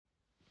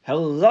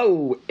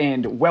Hello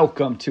and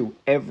welcome to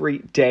Every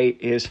Day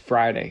is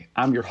Friday.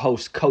 I'm your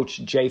host,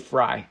 Coach Jay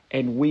Fry,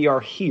 and we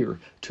are here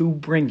to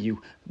bring you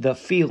the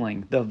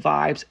feeling, the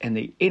vibes, and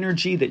the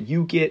energy that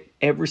you get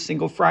every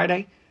single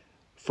Friday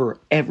for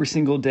every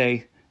single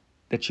day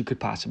that you could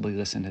possibly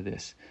listen to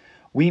this.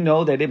 We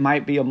know that it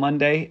might be a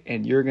Monday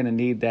and you're going to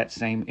need that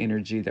same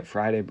energy that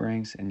Friday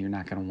brings, and you're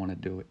not going to want to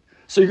do it.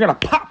 So you're going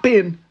to pop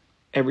in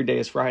Every Day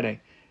is Friday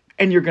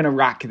and you're going to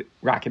rock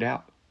it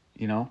out.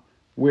 You know,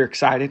 we're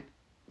excited.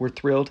 We're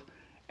thrilled,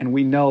 and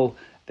we know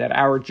that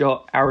our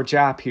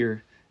job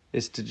here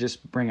is to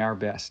just bring our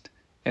best,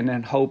 and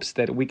in hopes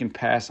that we can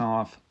pass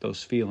off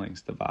those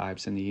feelings, the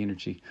vibes, and the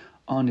energy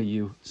onto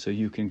you so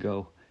you can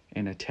go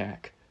and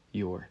attack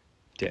your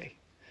day.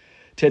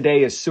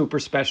 Today is super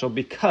special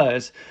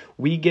because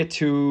we get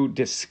to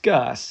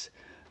discuss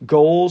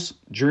goals,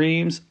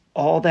 dreams,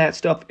 all that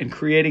stuff, and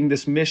creating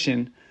this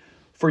mission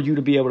for you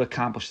to be able to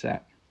accomplish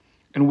that.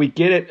 And we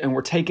get it, and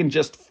we're taking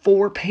just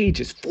 4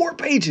 pages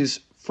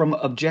from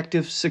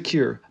Onjective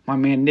Secure, my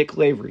man Nick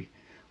Lavery,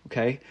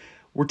 okay?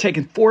 We're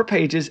taking 4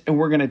 pages, and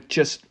we're going to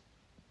just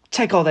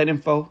take all that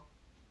info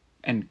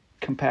and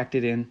compact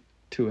it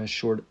into as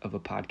short of a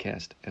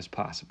podcast as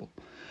possible.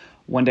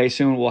 One day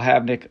soon, we'll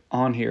have Nick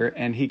on here,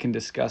 and he can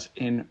discuss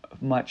in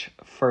much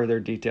further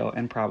detail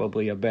and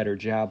probably a better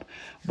job.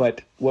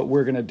 But what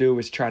we're going to do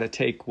is try to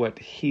take what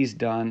he's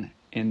done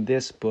in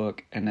this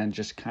book and then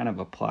just kind of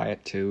apply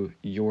it to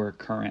your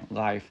current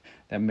life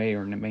that may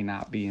or may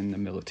not be in the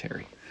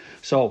military.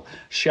 So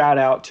shout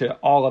out to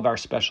all of our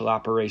special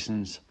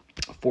operations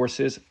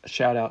forces.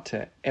 Shout out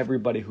to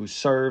everybody who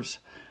serves,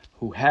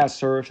 who has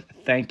served.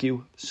 Thank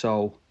you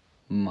so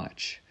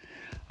much.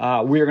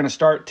 We are going to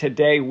start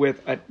today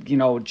with,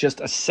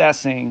 just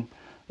assessing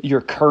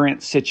your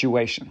current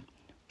situation.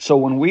 So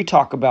when we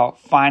talk about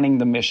finding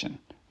the mission,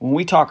 when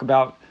we talk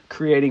about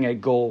creating a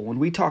goal, when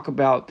we talk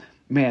about,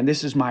 man,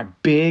 this is my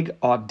big,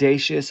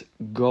 audacious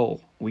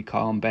goal, we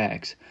call them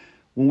bags.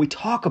 When we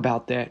talk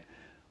about that,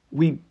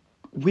 we've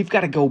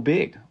got to go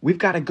big. We've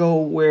got to go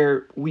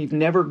where we've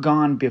never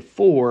gone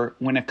before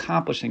when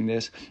accomplishing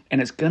this,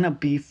 and it's going to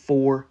be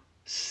 4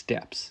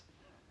 steps.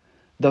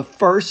 The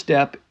first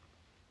step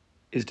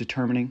is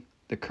determining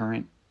the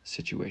current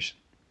situation.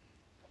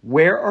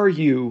 Where are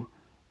you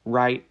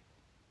right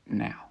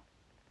now?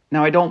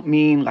 Now, I don't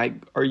mean like,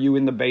 are you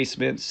in the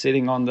basement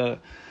sitting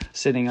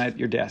at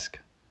your desk?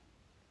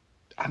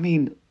 I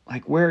mean,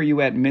 like, where are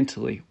you at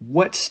mentally?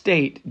 What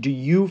state do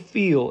you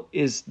feel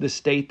is the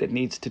state that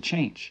needs to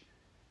change?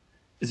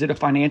 Is it a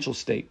financial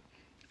state?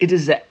 It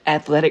is an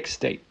athletic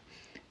state.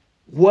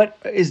 What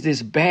is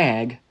this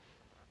bag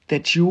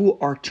that you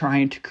are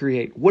trying to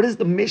create? What is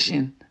the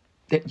mission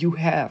that you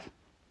have?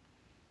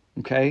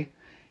 Okay?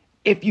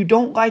 If you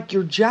don't like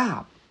your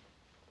job,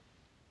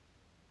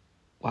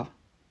 well,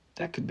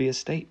 that could be a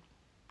state.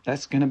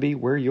 That's going to be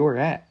where you're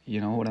at.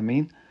 You know what I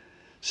mean?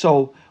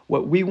 So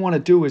what we want to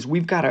do is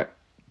we've got to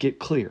get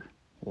clear.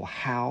 Well,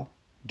 how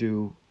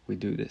do we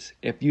do this?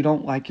 If you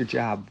don't like your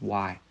job,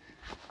 why?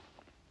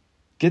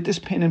 Get this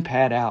pen and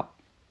pad out.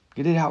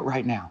 Get it out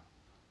right now.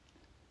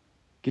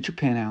 Get your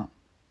pen out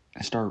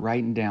and start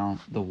writing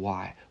down the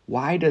why.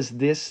 Why does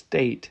this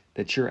state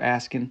that you're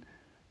asking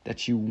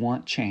that you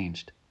want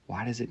changed,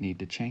 why does it need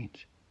to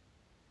change?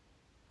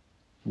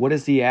 What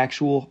is the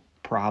actual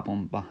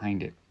problem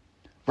behind it?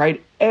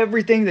 Write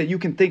everything that you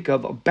can think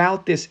of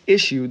about this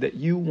issue that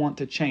you want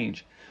to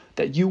change,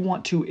 that you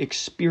want to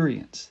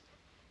experience,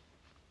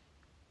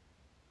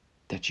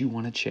 that you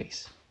want to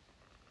chase.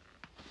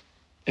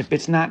 If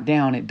it's not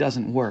down, it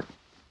doesn't work.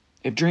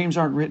 If dreams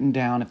aren't written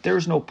down, if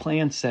there's no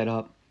plan set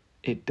up,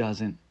 it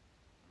doesn't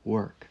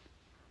work.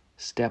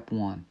 Step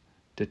 1,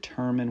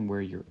 determine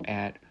where you're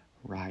at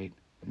right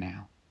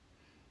now.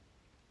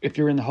 If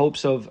you're in the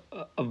hopes of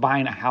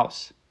buying a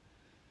house,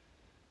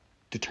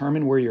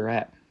 determine where you're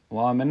at.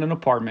 Well, I'm in an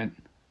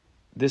apartment.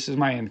 This is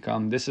my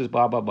income. This is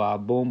blah, blah, blah.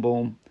 Boom,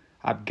 boom.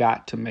 I've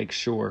got to make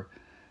sure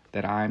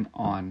that I'm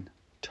on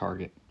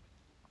target.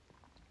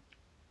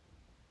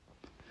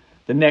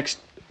 The next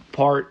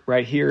part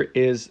right here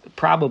is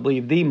probably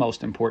the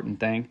most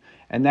important thing,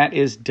 and that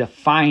is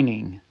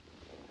defining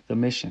the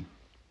mission.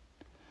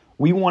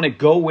 We want to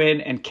go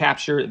in and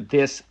capture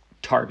this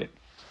target.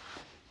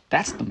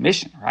 That's the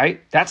mission,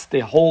 right? That's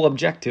the whole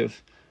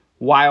objective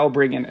while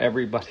bringing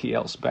everybody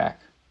else back.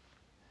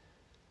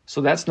 So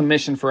that's the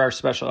mission for our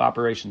special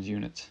operations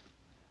units.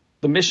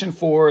 The mission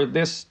for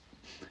this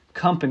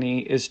company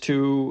is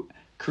to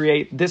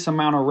create this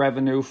amount of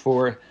revenue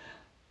for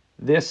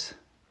this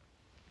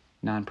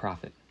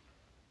nonprofit.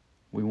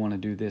 We want to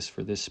do this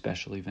for this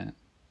special event.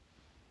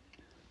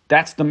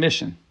 That's the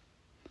mission.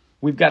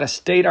 We've got to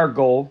state our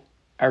goal,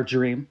 our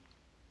dream,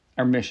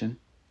 our mission,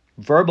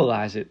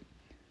 verbalize it,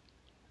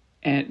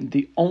 and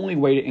the only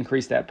way to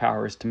increase that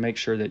power is to make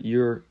sure that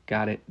you've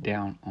got it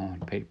down on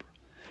paper.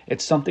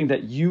 It's something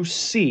that you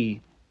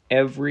see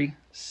every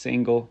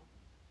single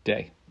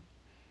day.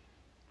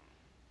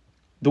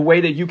 The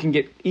way that you can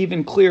get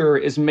even clearer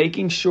is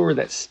making sure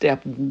that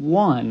step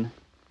 1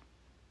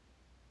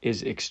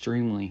 is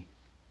extremely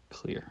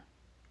clear.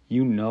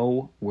 You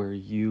know where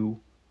you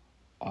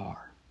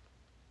are.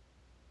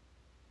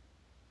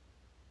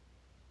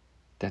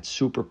 That's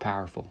super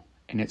powerful,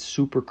 and it's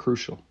super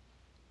crucial.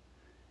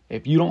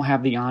 If you don't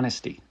have the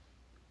honesty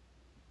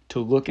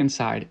to look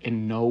inside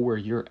and know where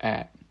you're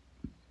at,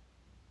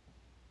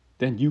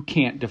 then you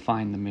can't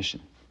define the mission.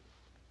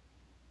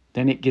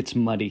 Then it gets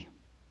muddy.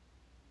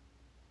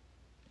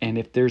 And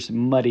if there's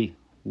muddy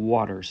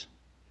waters,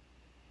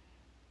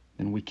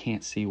 then we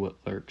can't see what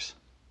lurks.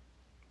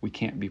 We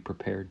can't be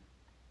prepared.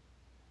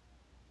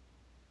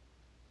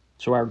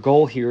 So our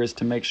goal here is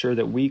to make sure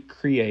that we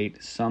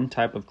create some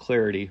type of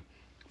clarity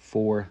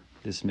for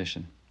this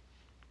mission.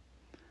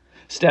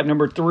 Step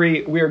number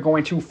 3, we are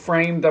going to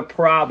frame the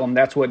problem.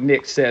 That's what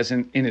Nick says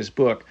in his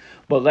book.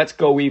 But let's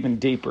go even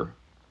deeper.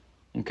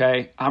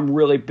 Okay? I'm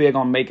really big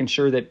on making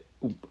sure that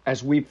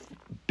as we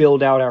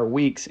build out our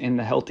weeks in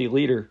the Healthy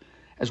Leader,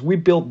 as we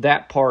build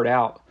that part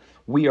out,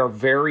 we are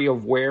very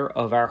aware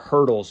of our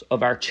hurdles,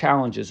 of our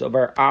challenges, of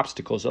our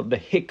obstacles, of the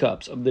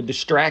hiccups, of the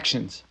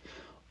distractions.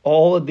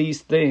 All of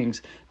these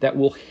things that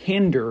will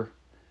hinder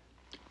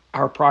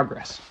our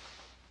progress.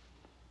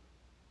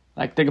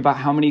 Like, think about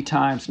how many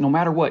times, no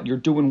matter what, you're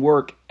doing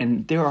work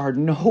and there are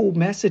no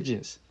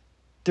messages.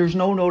 There's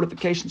no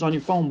notifications on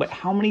your phone, but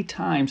how many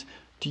times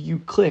do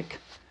you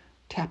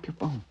tap your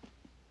phone?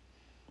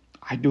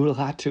 I do it a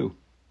lot too.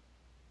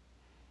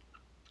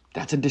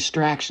 That's a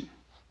distraction.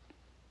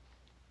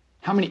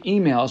 How many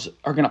emails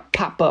are going to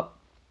pop up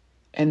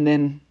and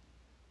then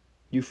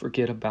you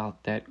forget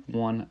about that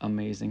one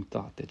amazing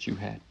thought that you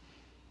had?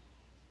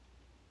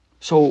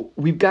 So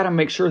we've got to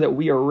make sure that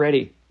we are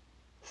ready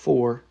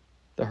for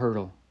the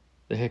hurdle,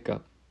 the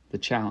hiccup, the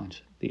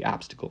challenge, the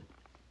obstacle.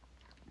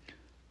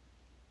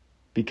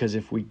 Because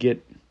if we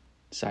get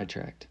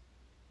sidetracked,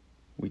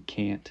 we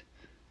can't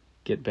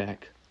get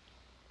back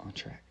on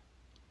track.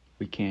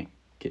 We can't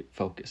get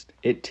focused.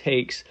 It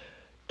takes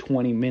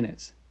 20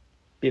 minutes,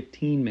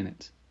 15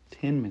 minutes,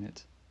 10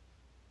 minutes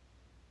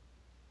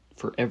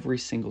for every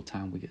single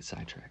time we get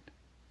sidetracked.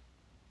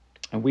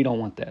 And we don't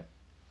want that.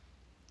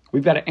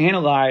 We've got to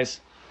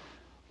analyze,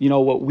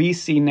 what we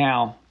see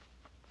now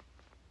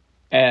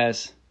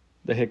as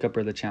the hiccup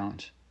or the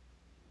challenge.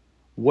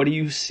 What do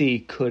you see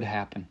could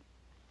happen?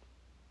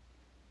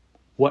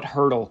 What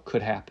hurdle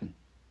could happen?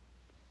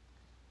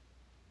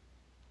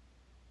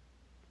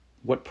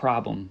 What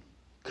problem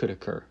could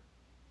occur?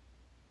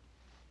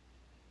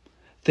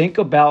 Think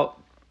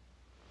about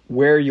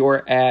where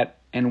you're at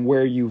and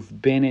where you've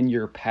been in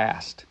your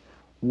past.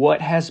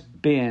 What has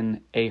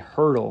been a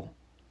hurdle,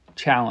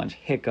 challenge,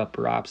 hiccup,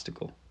 or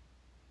obstacle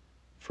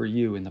for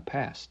you in the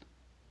past?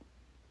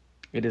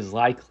 It is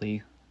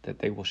likely that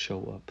they will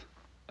show up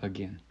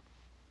again.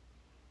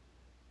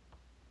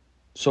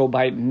 So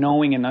by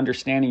knowing and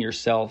understanding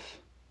yourself,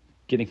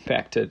 getting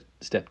back to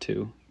step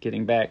 2,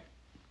 getting back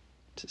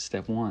to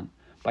step 1,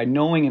 by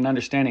knowing and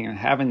understanding and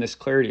having this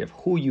clarity of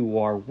who you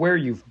are, where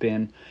you've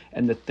been,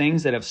 and the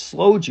things that have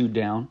slowed you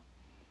down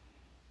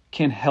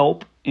can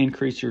help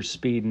increase your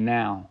speed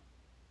now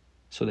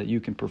so that you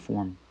can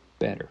perform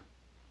better.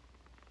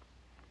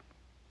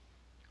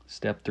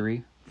 Step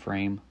 3,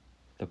 frame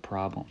the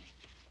problem.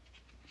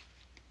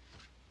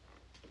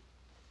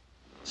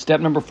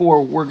 Step number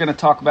 4, we're going to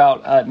talk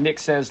about, Nick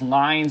says,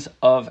 lines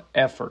of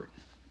effort.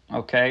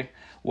 Okay?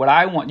 What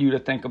I want you to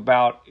think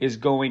about is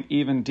going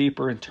even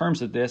deeper in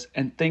terms of this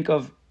and think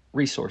of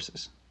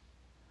resources,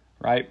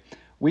 right?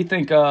 We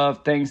think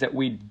of things that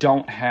we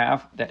don't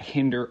have that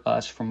hinder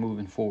us from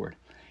moving forward.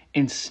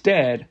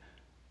 Instead,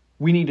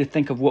 we need to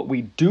think of what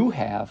we do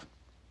have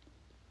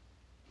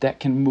that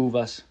can move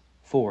us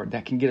forward,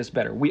 that can get us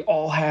better. We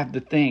all have the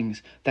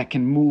things that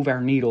can move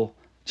our needle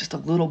just a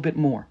little bit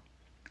more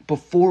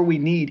before we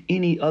need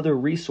any other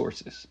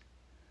resources.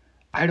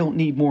 I don't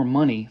need more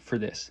money for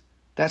this.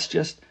 That's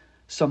just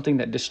something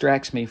that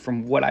distracts me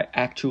from what I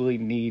actually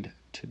need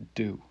to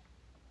do.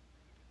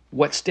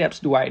 What steps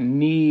do I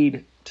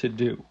need to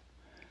do?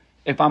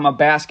 If I'm a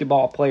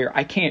basketball player,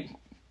 I can't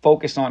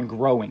focus on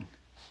growing.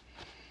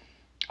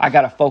 I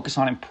got to focus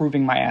on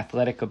improving my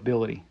athletic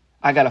ability.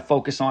 I got to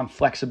focus on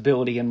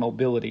flexibility and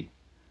mobility.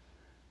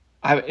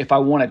 If I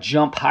want to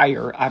jump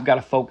higher, I've got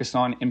to focus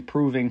on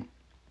improving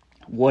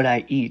what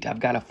I eat. I've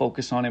got to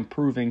focus on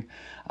improving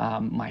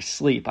my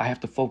sleep. I have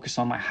to focus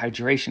on my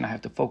hydration. I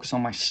have to focus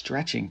on my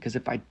stretching, because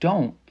if I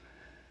don't,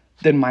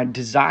 then my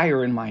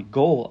desire and my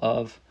goal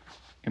of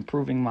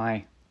improving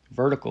my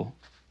vertical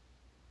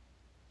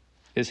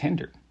is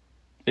hindered.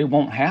 It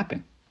won't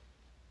happen.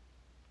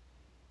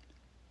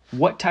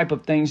 What type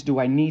of things do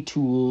I need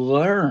to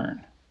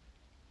learn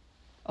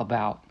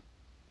about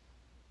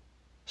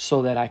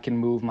so that I can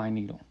move my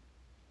needle?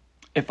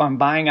 If I'm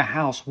buying a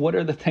house, what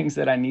are the things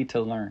that I need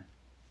to learn?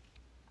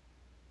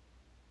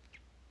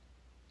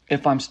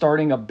 If I'm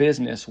starting a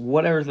business,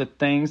 what are the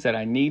things that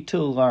I need to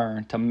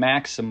learn to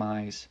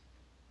maximize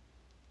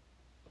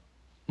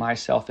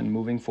myself in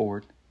moving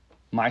forward,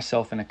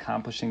 myself in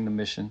accomplishing the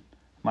mission,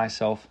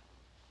 myself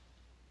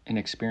in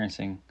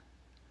experiencing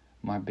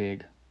my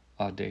big,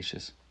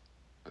 audacious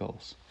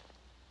goals?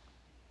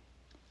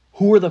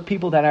 Who are the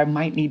people that I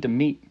might need to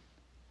meet?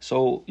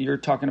 So you're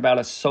talking about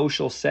a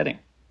social setting.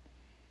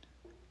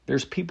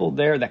 There's people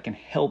there that can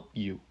help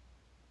you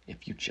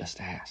if you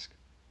just ask.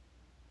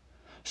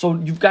 So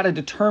you've got to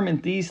determine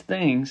these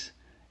things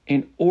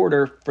in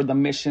order for the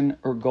mission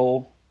or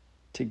goal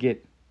to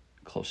get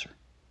closer.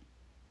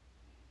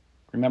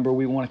 Remember,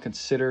 we want to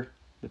consider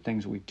the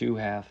things we do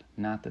have,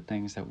 not the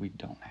things that we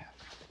don't have.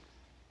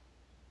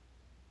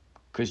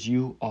 Because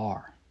you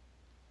are,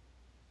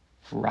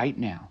 right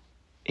now,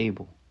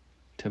 able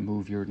to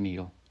move your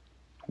needle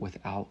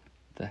without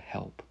the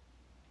help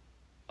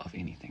of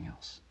anything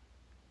else.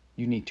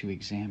 You need to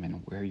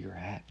examine where you're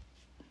at.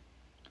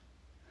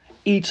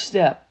 Each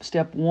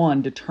step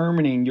 1,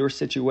 determining your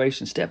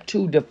situation. Step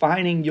 2,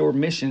 defining your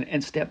mission.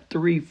 And step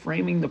 3,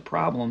 framing the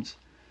problems,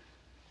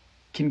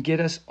 can get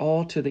us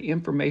all to the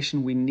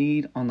information we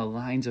need on the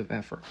lines of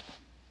effort.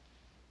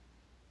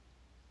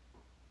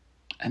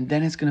 And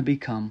then it's going to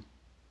become,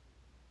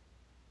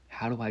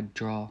 how do I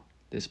draw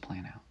this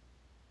plan out?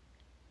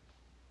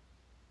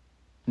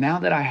 Now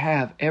that I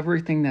have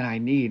everything that I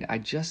need, I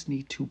just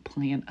need to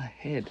plan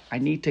ahead. I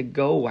need to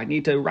go. I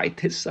need to write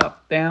this stuff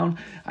down.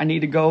 I need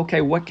to go,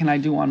 okay, what can I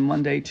do on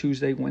Monday,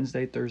 Tuesday,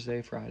 Wednesday,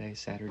 Thursday, Friday,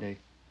 Saturday,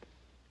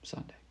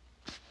 Sunday?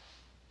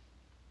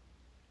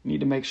 You need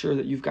to make sure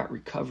that you've got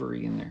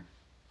recovery in there,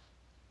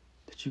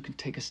 that you can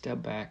take a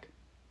step back,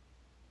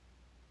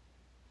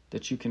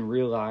 that you can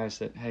realize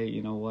that, hey,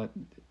 you know what?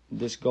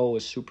 This goal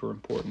is super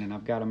important, and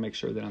I've got to make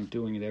sure that I'm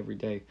doing it every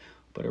day.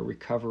 But a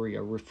recovery,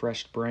 a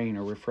refreshed brain,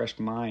 a refreshed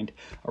mind,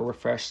 a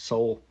refreshed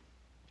soul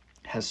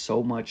has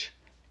so much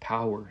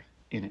power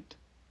in it.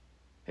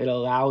 It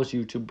allows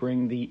you to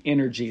bring the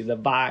energy, the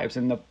vibes,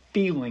 and the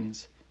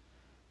feelings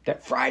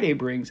that Friday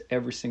brings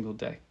every single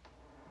day.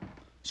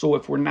 So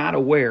if we're not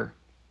aware,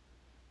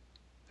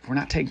 if we're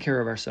not taking care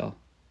of ourselves,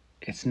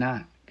 it's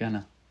not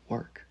gonna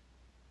work.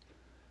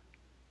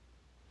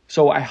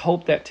 So I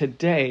hope that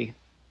today,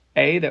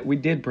 that we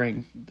did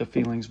bring the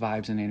feelings,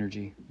 vibes, and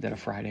energy that a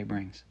Friday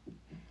brings.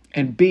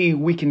 And B,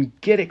 we can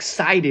get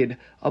excited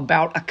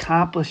about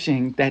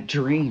accomplishing that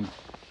dream,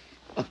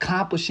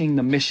 accomplishing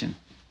the mission,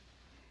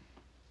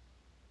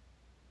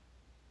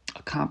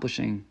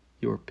 accomplishing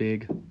your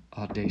big,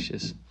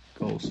 audacious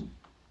goals.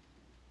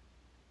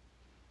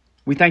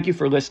 We thank you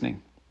for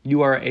listening.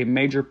 You are a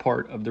major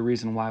part of the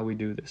reason why we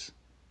do this.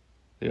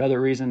 The other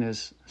reason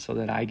is so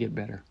that I get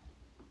better,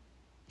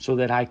 so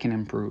that I can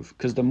improve.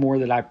 Because the more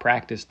that I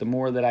practice, the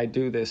more that I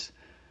do this,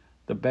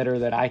 the better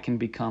that I can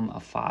become a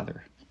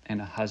father and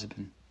a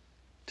husband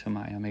to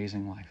my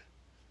amazing wife.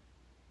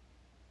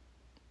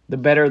 The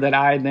better that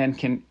I then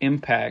can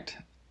impact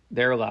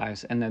their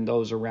lives and then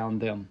those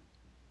around them.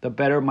 The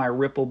better my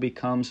ripple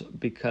becomes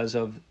because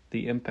of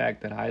the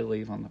impact that I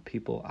leave on the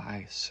people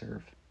I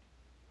serve.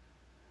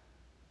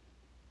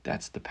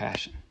 That's the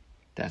passion.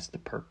 That's the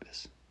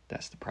purpose.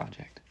 That's the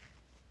project.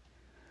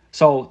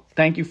 So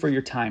thank you for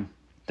your time.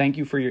 Thank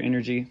you for your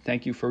energy.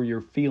 Thank you for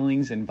your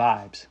feelings and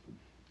vibes.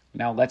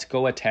 Now let's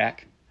go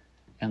attack.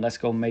 And let's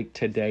go make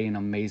today an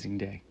amazing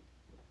day.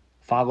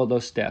 Follow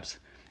those steps.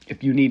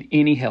 If you need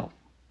any help,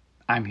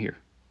 I'm here.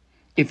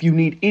 If you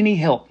need any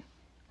help,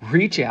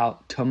 reach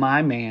out to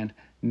my man,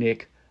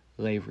 Nick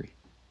Lavery.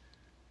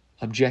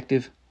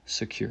 Onjective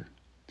Secure.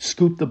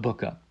 Scoop the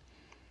book up.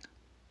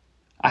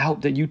 I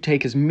hope that you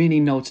take as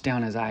many notes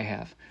down as I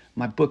have.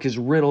 My book is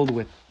riddled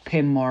with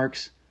pin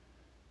marks,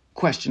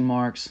 question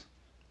marks,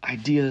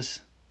 ideas.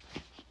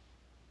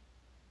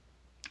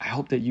 I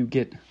hope that you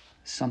get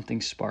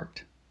something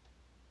sparked.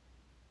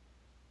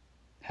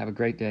 Have a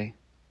great day.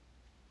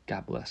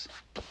 God bless.